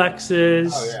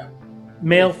 Rolexes,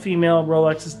 male, female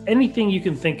Rolexes, anything you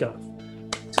can think of.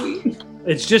 Sweet.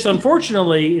 It's just,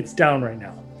 unfortunately, it's down right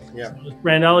now. Yeah. So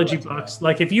Brandology bucks,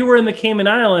 like if you were in the Cayman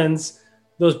Islands,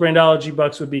 those Brandology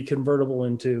bucks would be convertible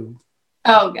into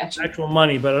actual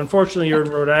money. But unfortunately, you're in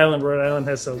Rhode Island. Rhode Island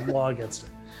has a law against it.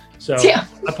 So I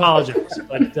apologize,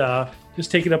 but just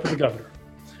take it up with the governor.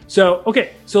 So,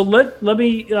 okay. So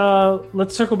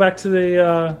let's circle back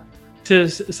to to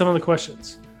some of the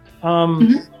questions.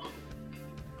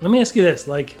 Let me ask you this.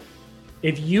 Like,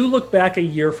 if you look back a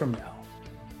year from now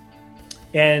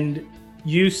and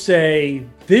you say,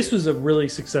 this was a really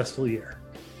successful year,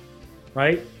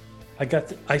 right?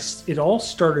 It all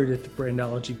started at the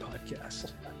Brandology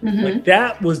podcast. Like,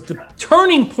 that was the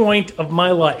turning point of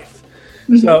my life.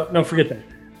 So no, forget that.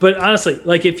 But honestly,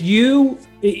 like if you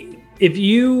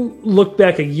look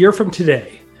back a year from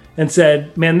today and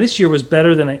said, man, this year was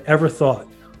better than I ever thought,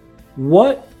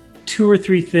 what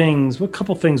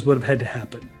couple things would have had to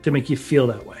happen to make you feel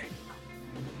that way?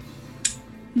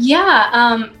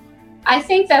 Yeah, I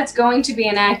think that's going to be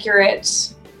an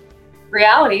accurate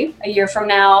reality a year from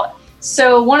now.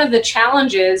 So one of the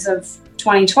challenges of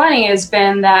 2020 has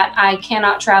been that I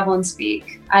cannot travel and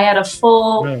speak. I had a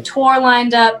full tour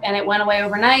lined up and it went away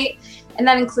overnight, and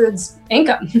that includes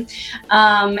income.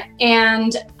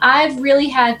 And I've really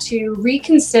had to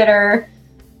reconsider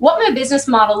what my business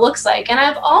model looks like. And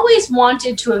I've always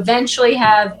wanted to eventually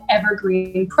have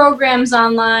evergreen programs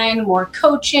online, more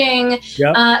coaching.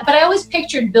 But I always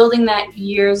pictured building that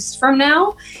years from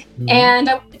now. And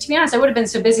to be honest, I would have been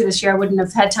so busy this year, I wouldn't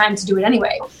have had time to do it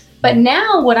anyway. But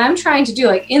now what I'm trying to do,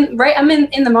 I'm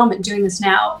in the moment doing this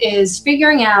now, is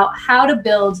figuring out how to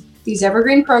build these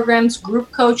evergreen programs,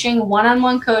 group coaching,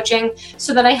 one-on-one coaching,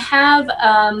 so that I have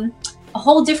a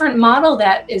whole different model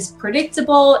that is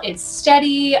predictable, it's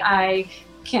steady, I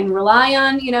can rely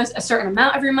on, a certain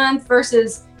amount every month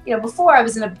versus, before I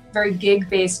was in a very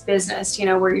gig-based business,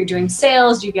 where you're doing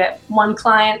sales, you get one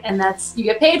client and you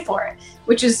get paid for it,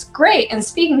 which is great. And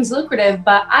speaking is lucrative,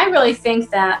 but I really think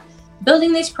that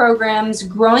building these programs,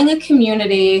 growing a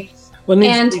community,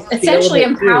 and essentially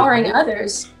empowering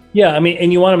others. Yeah, I mean,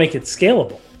 and you want to make it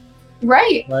scalable.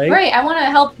 Right. I want to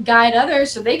help guide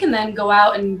others so they can then go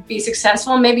out and be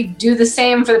successful and maybe do the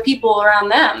same for the people around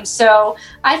them. So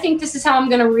I think this is how I'm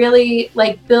going to really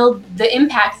build the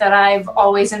impact that I've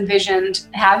always envisioned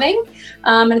having.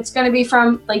 And it's going to be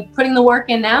from putting the work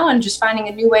in now and just finding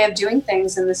a new way of doing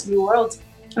things in this new world.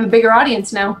 I have a bigger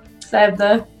audience now because I have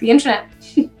the internet.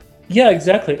 Yeah,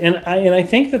 exactly. And I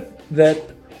think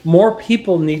that more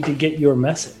people need to get your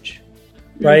message,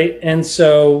 right? And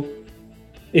so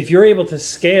if you're able to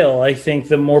scale, I think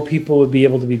the more people would be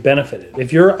able to be benefited.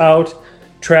 If you're out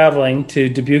traveling to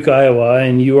Dubuque, Iowa,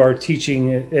 and you are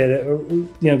teaching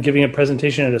giving a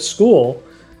presentation at a school,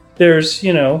 there's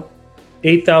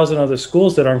 8,000 other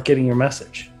schools that aren't getting your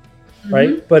message,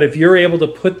 right? But if you're able to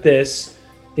put this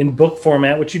in book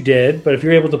format, which you did, but if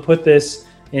you're able to put this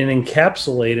and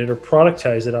encapsulate it or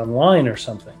productize it online or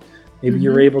something, maybe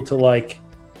you're able to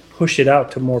push it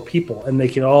out to more people, and they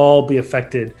can all be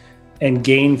affected and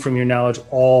gain from your knowledge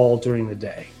all during the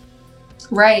day.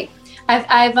 Right.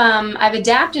 I've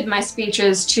adapted my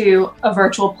speeches to a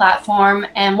virtual platform,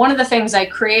 and one of the things I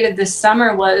created this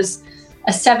summer was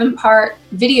a 7-part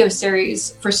video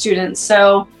series for students.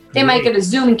 So they might get a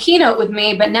Zoom keynote with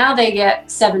me, but now they get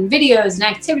 7 videos and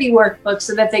activity workbooks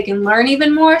so that they can learn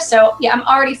even more. So yeah, I'm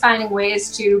already finding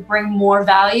ways to bring more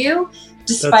value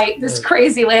despite this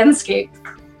crazy landscape.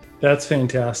 That's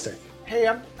fantastic. Hey,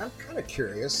 I'm kind of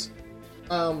curious.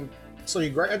 So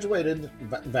you graduated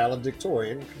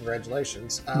valedictorian.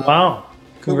 Congratulations. Wow.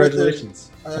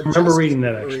 Congratulations. I remember reading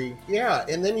that actually. Yeah.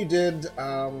 And then you did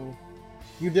an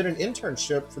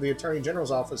internship for the Attorney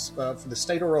General's office for the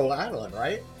state of Rhode Island,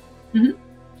 right?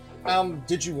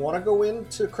 Did you want to go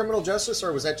into criminal justice,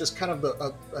 or was that just kind of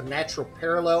a natural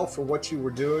parallel for what you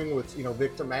were doing with,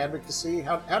 victim advocacy?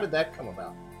 How did that come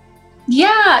about?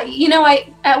 Yeah,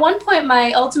 at one point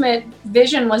my ultimate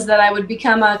vision was that I would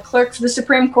become a clerk for the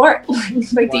Supreme Court,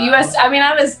 the U.S. I mean,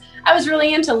 I was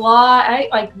really into law.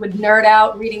 I would nerd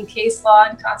out reading case law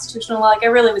and constitutional law. I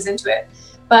really was into it.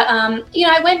 But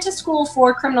I went to school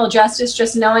for criminal justice,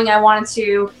 just knowing I wanted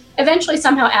to eventually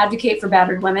somehow advocate for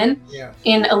battered women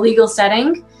in a legal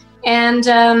setting. And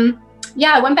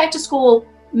I went back to school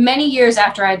many years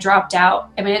after I dropped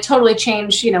out. I mean, it totally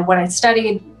changed, what I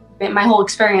studied, my whole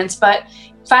experience, but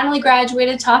finally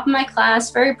graduated top of my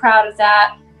class, very proud of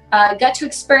that. got to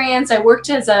experience, I worked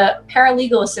as a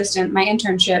paralegal assistant, my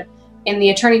internship, in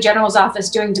the Attorney General's office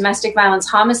doing domestic violence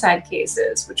homicide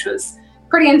cases, which was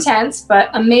pretty intense, but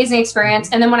amazing experience.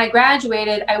 And then when I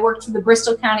graduated, I worked for the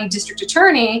Bristol County District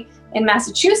Attorney in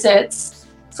Massachusetts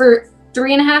for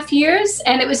 3.5 years.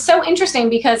 And it was so interesting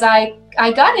because I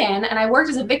got in and I worked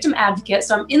as a victim advocate.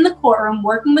 So I'm in the courtroom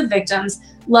working with victims,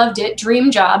 loved it,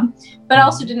 dream job, but I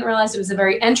also didn't realize it was a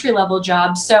very entry-level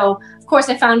job. So of course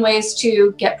I found ways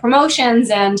to get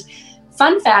promotions. And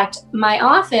fun fact, my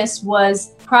office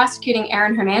was prosecuting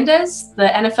Aaron Hernandez, the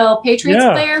NFL Patriots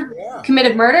player,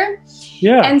 committed murder.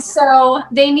 Yeah. And so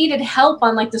they needed help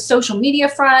on like the social media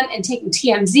front and taking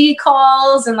TMZ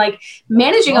calls and like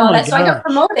managing all that. So I got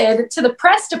promoted to the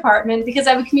press department because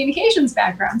I have a communications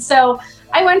background. So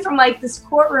I went from like this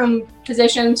courtroom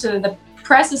position to the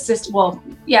press assistant.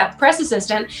 Press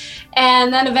assistant.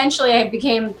 And then eventually I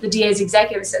became the DA's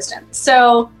executive assistant.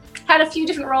 So had a few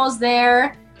different roles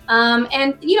there.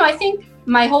 And, you know, I think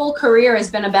my whole career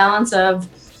has been a balance of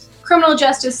criminal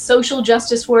justice, social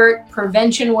justice work,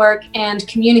 prevention work, and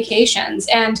communications.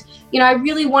 And, you know, I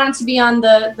really wanted to be on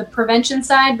the prevention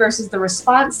side versus the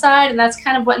response side. And that's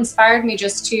kind of what inspired me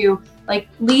just to like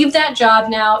leave that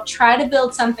job now, try to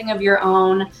build something of your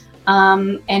own,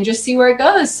 and just see where it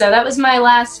goes. So that was my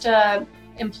last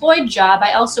employed job.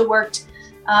 I also worked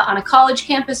on a college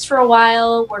campus for a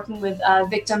while, working with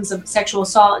victims of sexual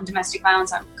assault and domestic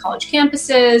violence on college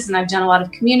campuses. And I've done a lot of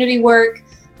community work.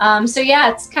 So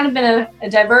yeah, it's kind of been a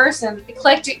diverse and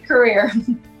eclectic career.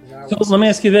 So let me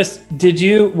ask you this.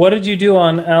 What did you do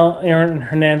on Aaron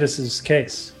Hernandez's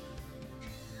case?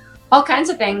 All kinds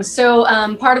of things. So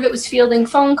part of it was fielding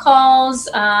phone calls,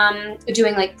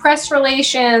 doing like press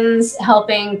relations,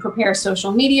 helping prepare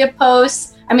social media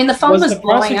posts. I mean, the phone was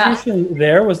blowing up.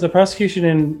 Was the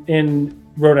prosecution in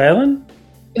Rhode Island?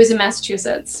 It was in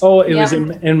Massachusetts. Oh, it was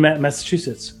in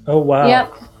Massachusetts. Oh,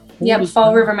 wow. Yep,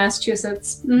 Fall River,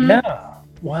 Massachusetts. Mm-hmm. Yeah.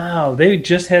 Wow. They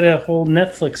just had a whole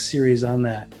Netflix series on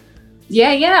that.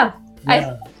 Yeah.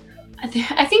 I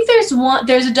think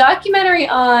there's a documentary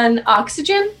on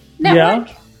Oxygen Network,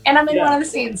 and I'm in one of the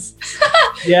scenes.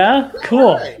 Yeah?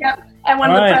 Cool. Yep. At one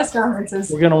of the press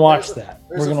conferences. We're going to watch that.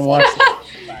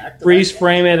 Freeze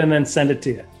frame it and then send it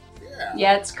to you.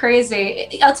 Yeah, it's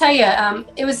crazy. I'll tell you,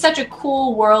 it was such a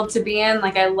cool world to be in.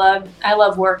 Like I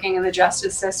love working in the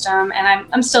justice system, and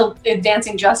I'm still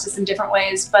advancing justice in different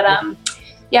ways. But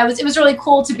it was really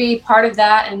cool to be part of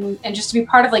that, and just to be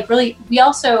part of like really. We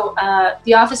also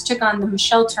the office took on the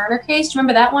Michelle Turner case. Do you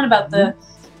remember that one about the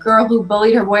girl who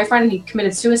bullied her boyfriend and he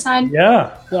committed suicide?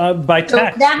 Yeah, by text.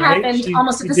 So that happened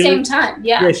almost at the same time.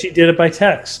 Yeah. Yeah, she did it by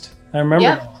text. I remember.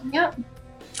 Yep.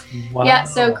 Wow. Yeah,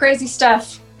 so crazy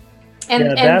stuff.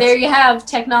 And there you have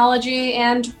technology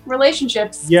and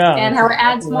relationships and how it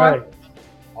adds more.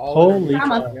 Holy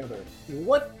cow.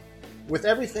 What, with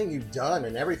everything you've done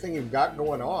and everything you've got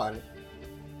going on,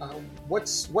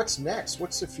 what's next?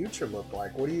 What's the future look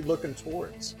like? What are you looking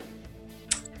towards?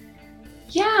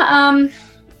 Yeah,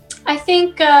 I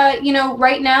think,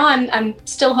 right now I'm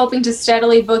still hoping to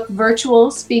steadily book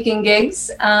virtual speaking gigs.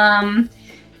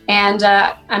 And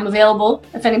I'm available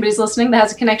if anybody's listening that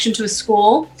has a connection to a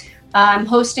school. I'm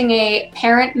hosting a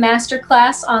parent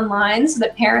masterclass online so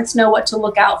that parents know what to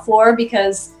look out for,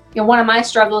 because one of my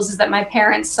struggles is that my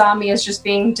parents saw me as just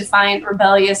being defiant,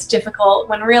 rebellious, difficult,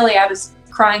 when really I was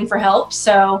crying for help.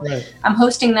 So I'm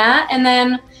hosting that. And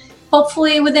then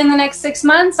hopefully within the next 6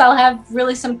 months, I'll have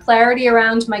really some clarity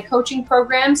around my coaching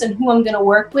programs and who I'm going to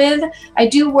work with. I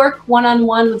do work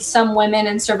one-on-one with some women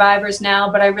and survivors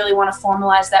now, but I really want to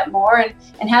formalize that more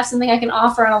and have something I can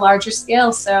offer on a larger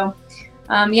scale. So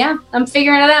I'm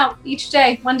figuring it out each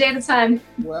day, one day at a time.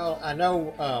 Well, I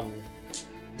know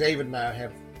David and I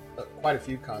have quite a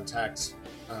few contacts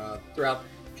throughout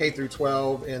K through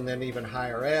 12 and then even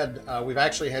higher ed. We've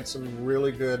actually had some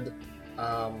really good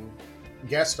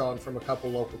guests on from a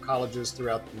couple local colleges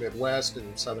throughout the Midwest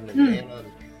and Southern Indiana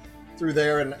and through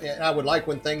there. And I would like,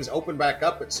 when things open back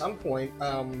up at some point,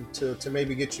 to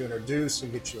maybe get you introduced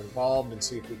and get you involved and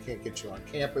see if we can't get you on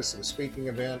campus at a speaking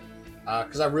event.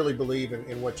 Because I really believe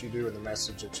in what you do and the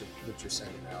message that you're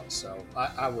sending out. So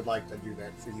I would like to do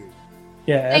that for you.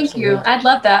 Yeah, thank you. I'd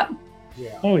love that.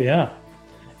 Yeah. Oh yeah.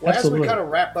 Well, as we kind of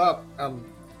wrap up, I'm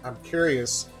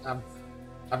curious.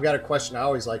 I've got a question I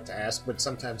always like to ask, but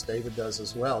sometimes David does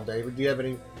as well. David, do you have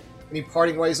any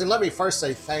parting ways? And let me first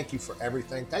say thank you for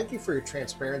everything. Thank you for your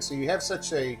transparency. You have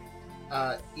such a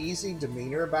easy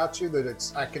demeanor about you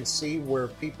that I can see where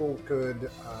people could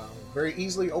very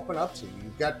easily open up to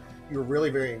you. You're really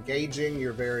very engaging.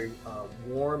 You're very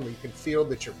warm. You can feel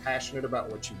that you're passionate about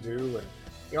what you do. And,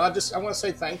 I want to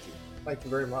say thank you. Thank you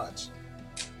very much.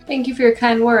 Thank you for your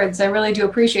kind words. I really do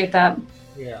appreciate that.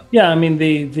 Yeah. Yeah, I mean,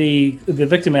 the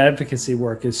victim advocacy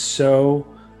work is so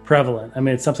prevalent. I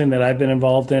mean, it's something that I've been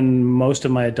involved in most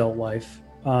of my adult life.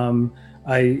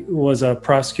 I was a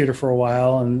prosecutor for a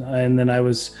while, and then I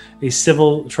was a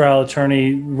civil trial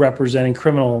attorney representing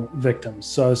criminal victims.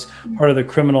 So I was part of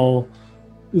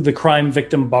the Crime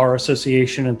Victim Bar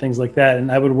Association and things like that.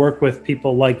 And I would work with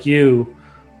people like you.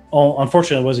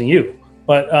 Unfortunately, it wasn't you,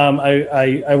 but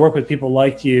I work with people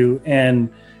like you, and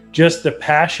just the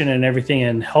passion and everything,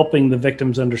 and helping the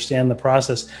victims understand the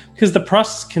process, because the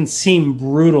process can seem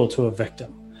brutal to a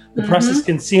victim. The process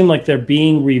can seem like they're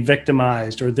being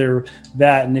re-victimized or they're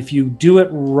that. And if you do it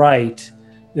right,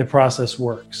 the process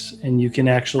works, and you can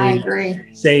actually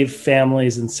save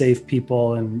families and save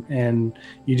people. And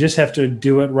you just have to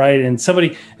do it right. And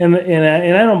somebody, and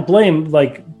I don't blame,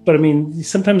 but I mean,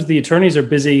 sometimes the attorneys are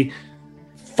busy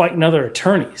fighting other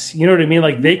attorneys. You know what I mean?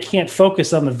 Like, they can't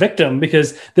focus on the victim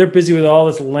because they're busy with all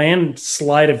this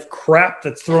landslide of crap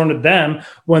that's thrown at them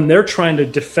when they're trying to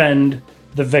defend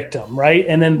the victim, right?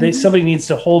 And then somebody needs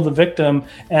to hold the victim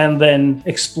and then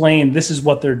explain this is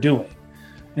what they're doing.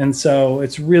 And so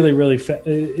it's really, really,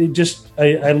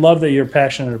 I love that you're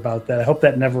passionate about that. I hope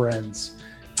that never ends,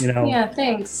 you know? Yeah,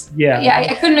 thanks. Yeah.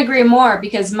 I couldn't agree more,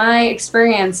 because my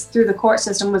experience through the court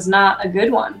system was not a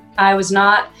good one. I was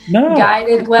not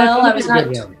guided well. I was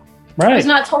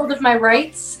not told of my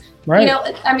rights. Right. You know,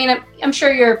 I mean, I'm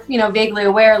sure you're, vaguely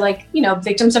aware,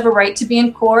 victims have a right to be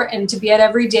in court and to be at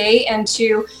every day, and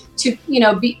to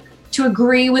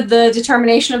agree with the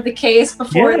determination of the case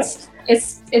before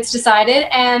it's decided.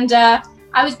 And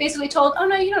I was basically told, oh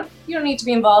no, you don't need to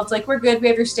be involved. Like, we're good. We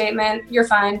have your statement. You're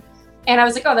fine. And I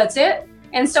was like, oh, that's it.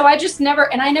 And so I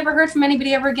never heard from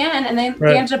anybody ever again. And then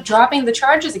they ended up dropping the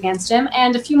charges against him.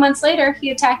 And a few months later,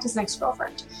 he attacked his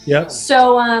ex-girlfriend. Yeah.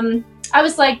 So, I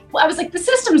was like, the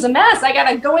system's a mess. I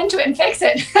gotta go into it and fix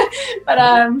it.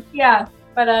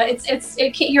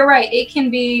 You're right. It can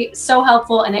be so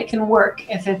helpful, and it can work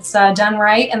if it's done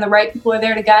right, and the right people are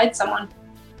there to guide someone.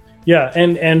 Yeah,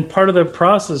 and part of the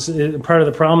process, part of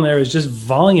the problem there is just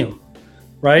volume,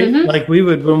 right? Like,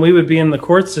 when we would be in the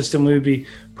court system, we would be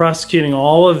prosecuting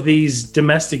all of these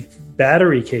domestic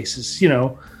battery cases.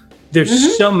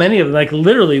 There's so many of them. Like,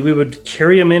 literally, we would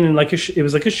carry them in it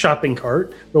was like a shopping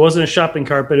cart. It wasn't a shopping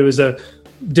cart, but it was a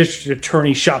district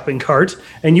attorney shopping cart.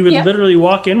 And you would literally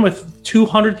walk in with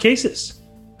 200 cases.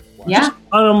 Yeah. Just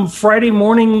on a Friday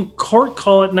morning court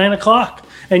call at 9:00.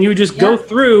 And you would just go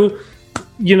through,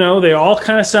 they all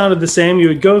kind of sounded the same. You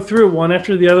would go through one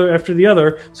after the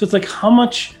other. So it's like, how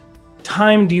much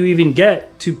time do you even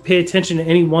get to pay attention to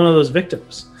any one of those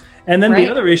victims? And then the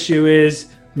other issue is,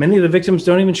 many of the victims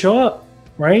don't even show up,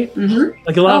 right?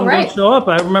 Like, a lot of them don't show up.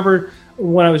 I remember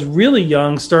when I was really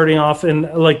young, starting off and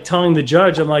telling the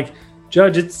judge, I'm like,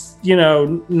 Judge, it's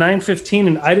 9:15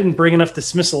 and I didn't bring enough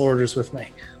dismissal orders with me.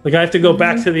 Like, I have to go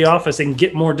back to the office and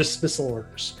get more dismissal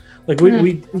orders. Like, we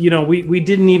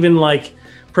didn't even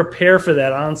prepare for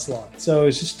that onslaught. So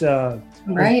it's just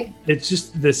it's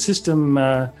just the system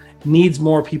needs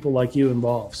more people like you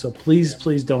involved. So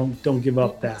please don't give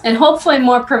up that. And hopefully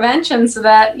more prevention, so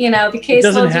that the case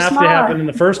doesn't have to happen in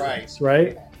the first place,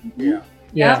 right?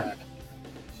 Yeah.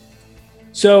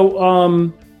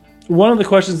 So one of the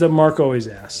questions that Mark always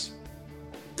asks,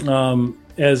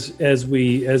 as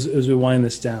we wind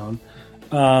this down,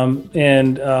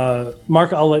 and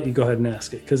Mark, I'll let you go ahead and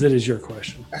ask it, because it is your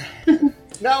question.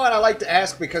 No, and I like to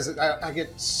ask because I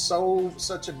get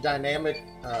such a dynamic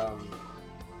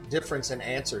difference in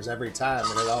answers every time,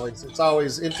 and it's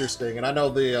always interesting, and I know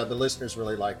the listeners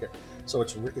really like it, so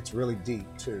it's really deep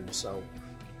too. So,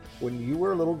 when you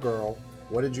were a little girl,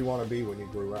 what did you want to be when you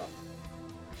grew up?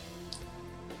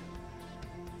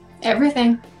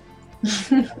 Everything.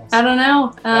 I don't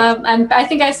know. I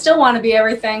think I still want to be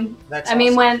everything. I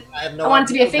mean, when I wanted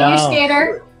to be a figure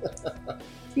skater.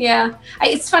 Yeah,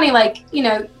 it's funny.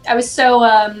 I was so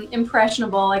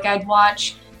impressionable. Like, I'd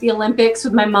watch the Olympics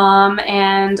with my mom,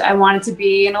 and I wanted to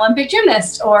be an Olympic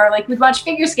gymnast, or we'd watch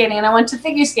figure skating and I went to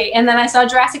figure skate, and then I saw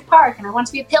Jurassic Park and I wanted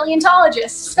to be a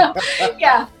paleontologist. So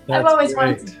I've always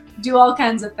wanted to do all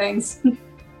kinds of things.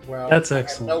 Well, that's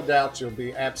excellent. I have no doubt you'll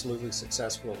be absolutely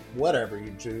successful whatever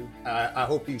you do. I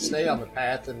hope you stay on the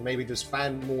path and maybe just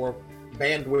find more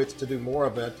bandwidth to do more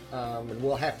of it, and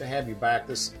we'll have to have you back.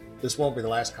 This won't be the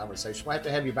last conversation. We'll have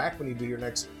to have you back when you do your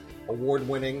next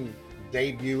award-winning,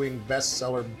 debuting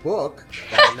bestseller book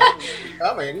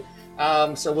coming.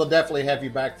 So we'll definitely have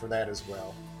you back for that as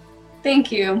well.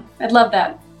 Thank you. I'd love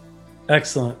that.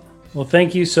 Excellent. Well,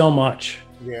 thank you so much.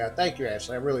 Yeah, thank you,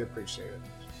 Ashley. I really appreciate it.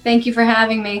 Thank you for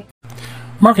having me.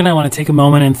 Mark and I want to take a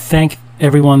moment and thank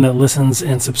everyone that listens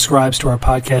and subscribes to our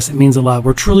podcast. It means a lot.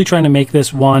 We're truly trying to make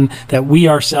this one that we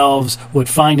ourselves would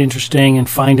find interesting and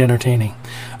find entertaining.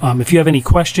 If you have any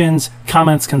questions,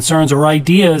 comments, concerns, or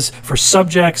ideas for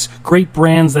subjects, great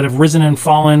brands that have risen and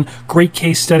fallen, great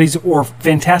case studies, or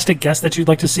fantastic guests that you'd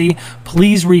like to see,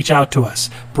 please reach out to us.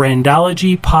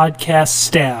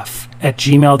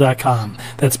 brandologypodcaststaff@gmail.com.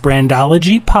 That's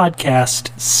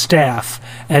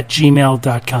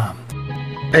brandologypodcaststaff@gmail.com.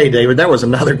 Hey, David, that was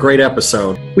another great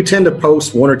episode. We tend to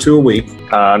post 1 or 2 a week.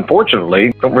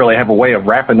 Unfortunately, don't really have a way of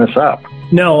wrapping this up.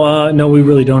 No, we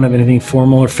really don't have anything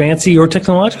formal or fancy or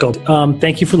technological.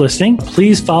 Thank you for listening.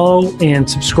 Please follow and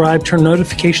subscribe, turn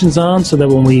notifications on so that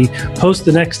when we post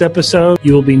the next episode,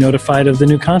 you will be notified of the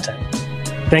new content.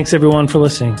 Thanks, everyone, for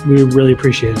listening. We really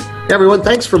appreciate it. Everyone,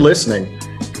 thanks for listening.